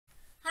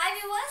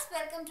viewers,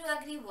 welcome to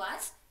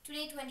AgriWatch.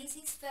 Today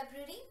 26th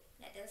February,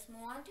 let us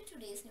move on to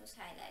today's news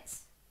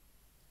highlights.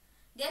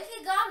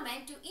 Delhi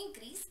government to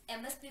increase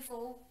MSP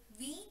for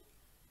wheat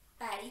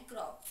paddy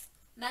crops.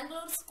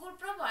 Mangalore school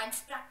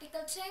provides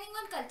practical training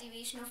on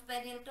cultivation of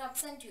perennial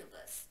crops and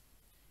tubers.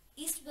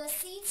 East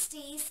West Seed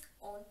stays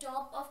on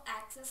top of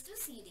access to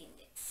seed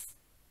index.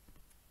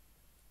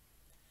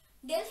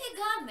 Delhi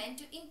government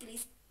to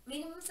increase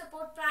minimum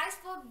support price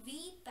for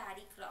wheat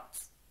paddy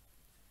crops.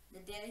 The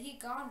Delhi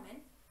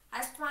government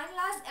has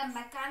finalized a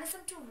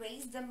mechanism to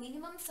raise the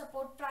minimum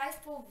support price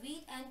for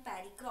wheat and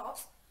paddy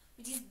crops,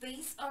 which is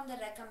based on the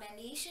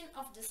recommendation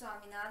of the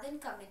Swaminathan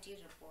Committee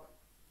report.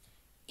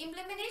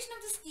 Implementation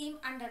of the scheme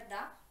under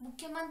the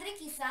Mukhyamantri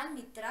Kisan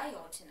Mitra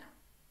Yojana.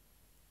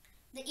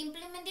 The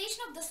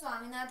implementation of the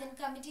Swaminathan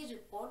Committee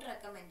report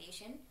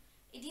recommendation,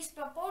 it is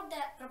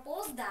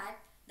proposed that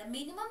the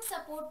minimum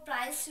support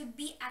price should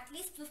be at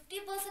least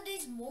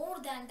 50% more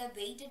than the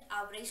weighted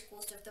average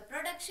cost of the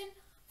production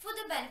for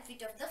the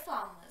benefit of the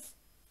farmers.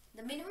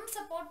 The minimum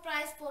support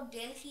price for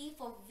Delhi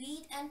for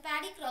wheat and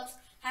paddy crops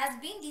has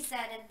been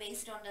decided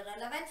based on the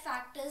relevant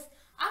factors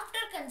after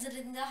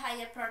considering the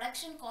higher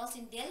production cost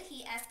in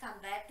Delhi as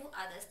compared to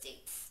other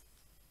states.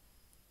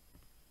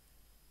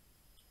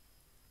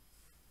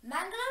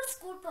 Mangalore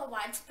school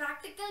provides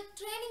practical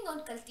training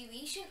on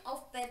cultivation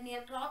of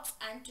perennial crops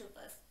and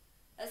tubers.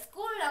 A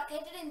school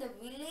located in the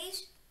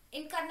village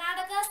in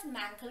Karnataka's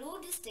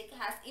Mangalore district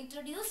has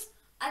introduced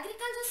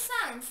agriculture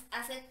science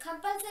as a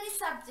compulsory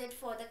subject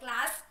for the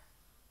class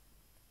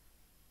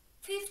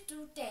 5th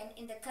to 10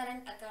 in the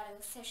current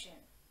academic session.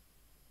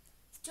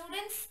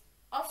 Students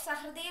of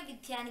Sahradaya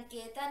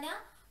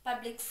Vidyaniketana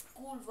public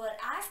school were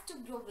asked to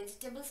grow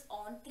vegetables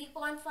on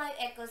 3.5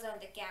 acres on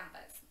the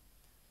campus.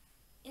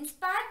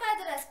 Inspired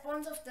by the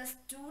response of the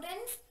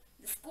students,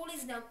 the school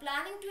is now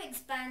planning to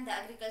expand the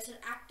agricultural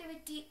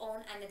activity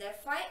on another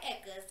 5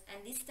 acres,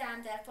 and this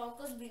time their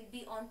focus will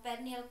be on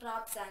perennial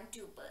crops and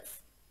tubers.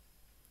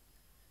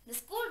 The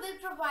school will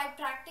provide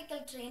practical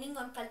training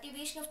on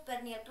cultivation of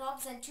perennial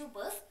crops and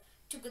tubers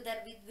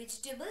together with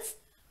vegetables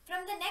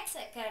from the next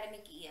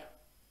academic year.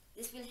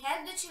 This will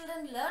help the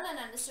children learn and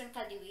understand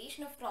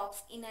cultivation of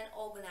crops in an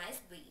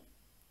organized way.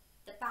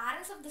 The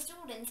parents of the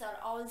students are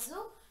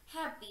also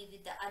happy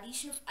with the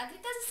addition of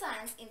agriculture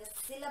science in the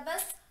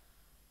syllabus.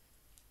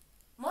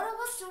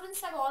 Moreover,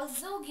 students have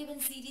also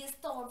given serious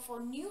thought for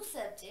new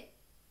subject,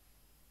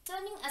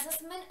 turning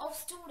assessment of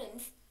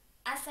students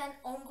as an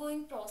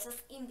ongoing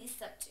process in this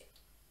subject.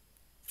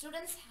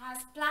 Students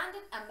has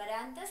planted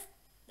amaranthus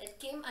that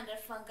came under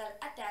fungal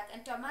attack,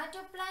 and tomato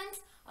plants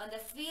on the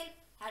field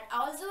had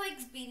also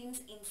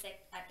experienced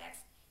insect attacks.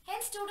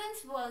 Hence,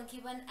 students were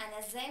given an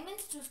assignment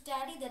to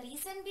study the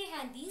reason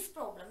behind these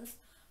problems.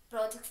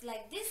 Projects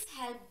like this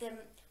help them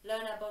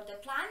learn about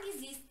the plant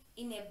disease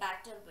in a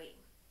better way.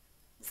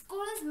 The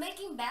school is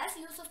making best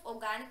use of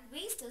organic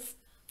wastes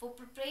for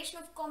preparation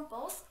of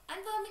compost and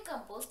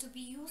vermicompost to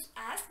be used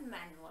as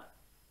manure.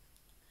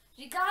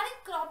 Regarding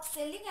crop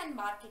selling and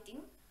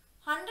marketing,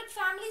 100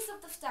 families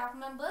of the staff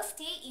members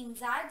stay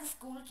inside the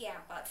school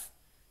campus.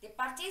 They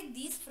purchase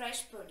these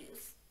fresh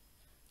produce.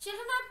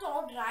 Children are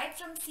taught right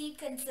from seed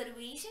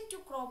conservation to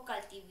crop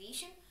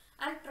cultivation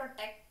and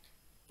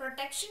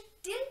protection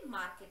till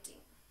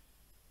marketing.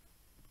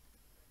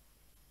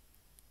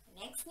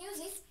 The next news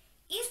is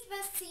East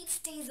West Seed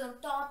stays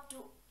on top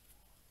to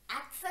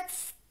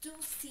access to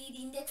seed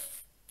index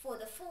for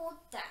the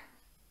 4th time.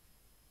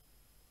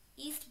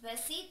 East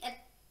West Seed, a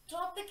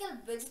tropical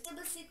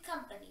vegetable seed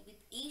company with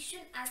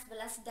Asian as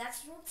well as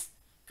Dutch roots,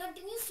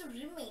 continues to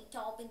remain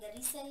top in the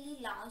recently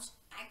launched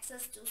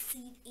Access to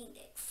Seed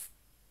Index.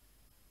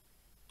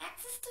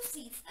 Access to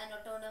Seeds, an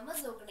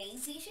autonomous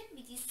organization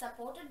which is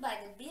supported by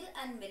the Bill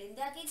and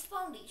Melinda Gates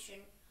Foundation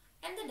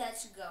and the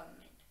Dutch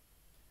government,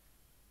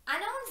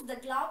 announced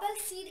the Global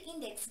Seed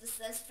Index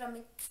results from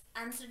its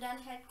Amsterdam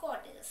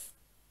headquarters.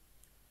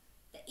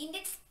 The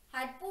index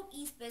had put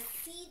East West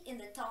Seed in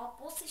the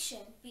top position,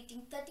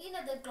 beating 13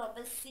 other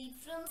global seed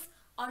firms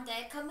on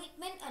their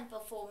commitment and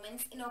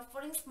performance in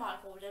offering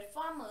smallholder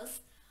farmers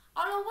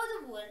all over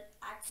the world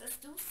access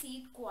to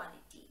seed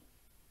quality.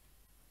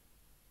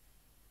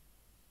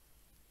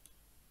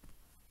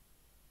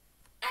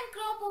 And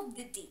crop of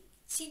the day,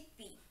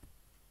 chickpea.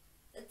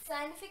 Its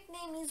scientific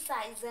name is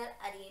Pfizer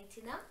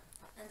Arientina,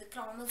 and the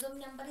chromosome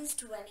number is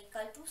 2 and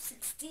equal to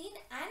 16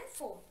 and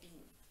 14.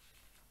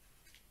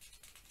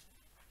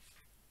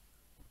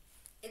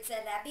 It's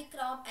a rabi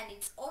crop and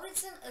its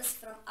origin is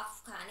from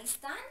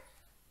Afghanistan.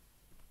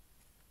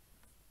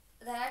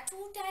 There are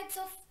 2 types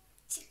of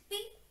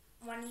chickpea.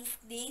 One is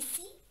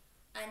Desi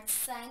and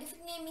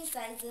scientific name is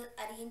Pfizer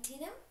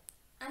Arientinum,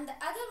 and the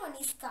other one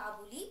is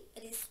Kabuli.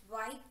 It is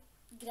white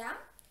gram,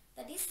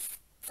 that is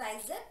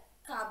Pfizer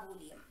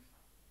Kabulium.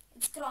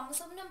 Its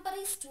chromosome number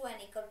is 2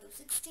 and equal to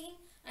 16,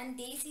 and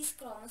Desi's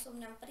chromosome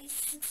number is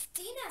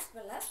 16 as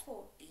well as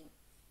 14.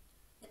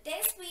 The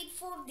test weight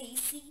for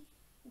Desi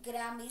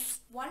gram is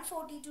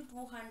 140 to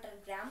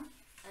 200 gram,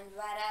 and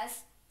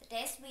whereas the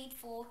test weight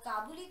for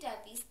Kabuli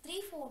type is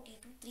 340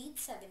 to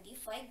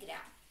 375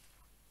 gram.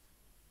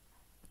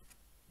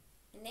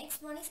 The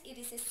next one is it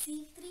is a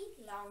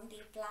C3 long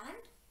day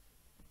plant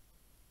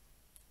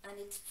and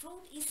its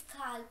fruit is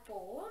called.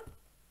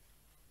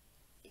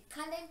 It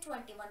contains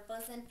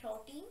 21%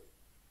 protein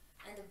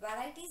and the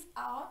varieties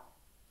are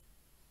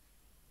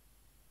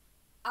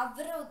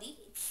Avarodhi,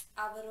 it's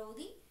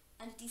Avarodhi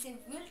and it is a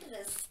wilt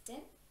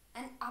resistant,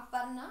 and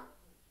Aparna,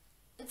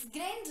 its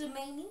grain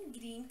remaining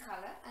green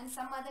color, and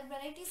some other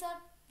varieties are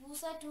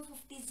Pusa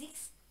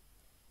 256,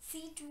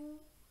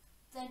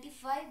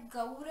 C235,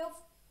 Gaurav,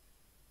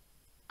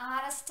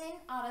 RS10,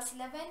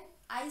 RS11,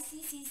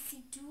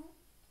 ICCC2,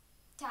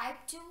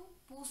 Type 2,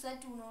 Pusa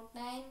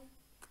 209,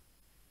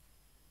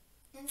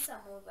 and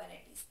some more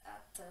varieties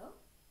are there.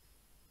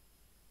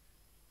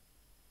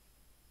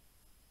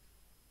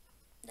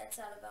 That's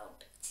all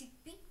about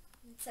chickpea.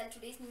 It's all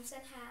today's news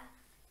and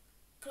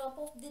crop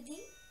of the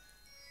day.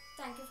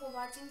 Thank you for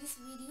watching this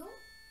video.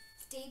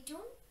 Stay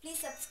tuned. Please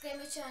subscribe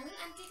my channel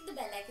and click the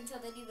bell icon so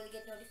that you will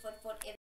get notified for every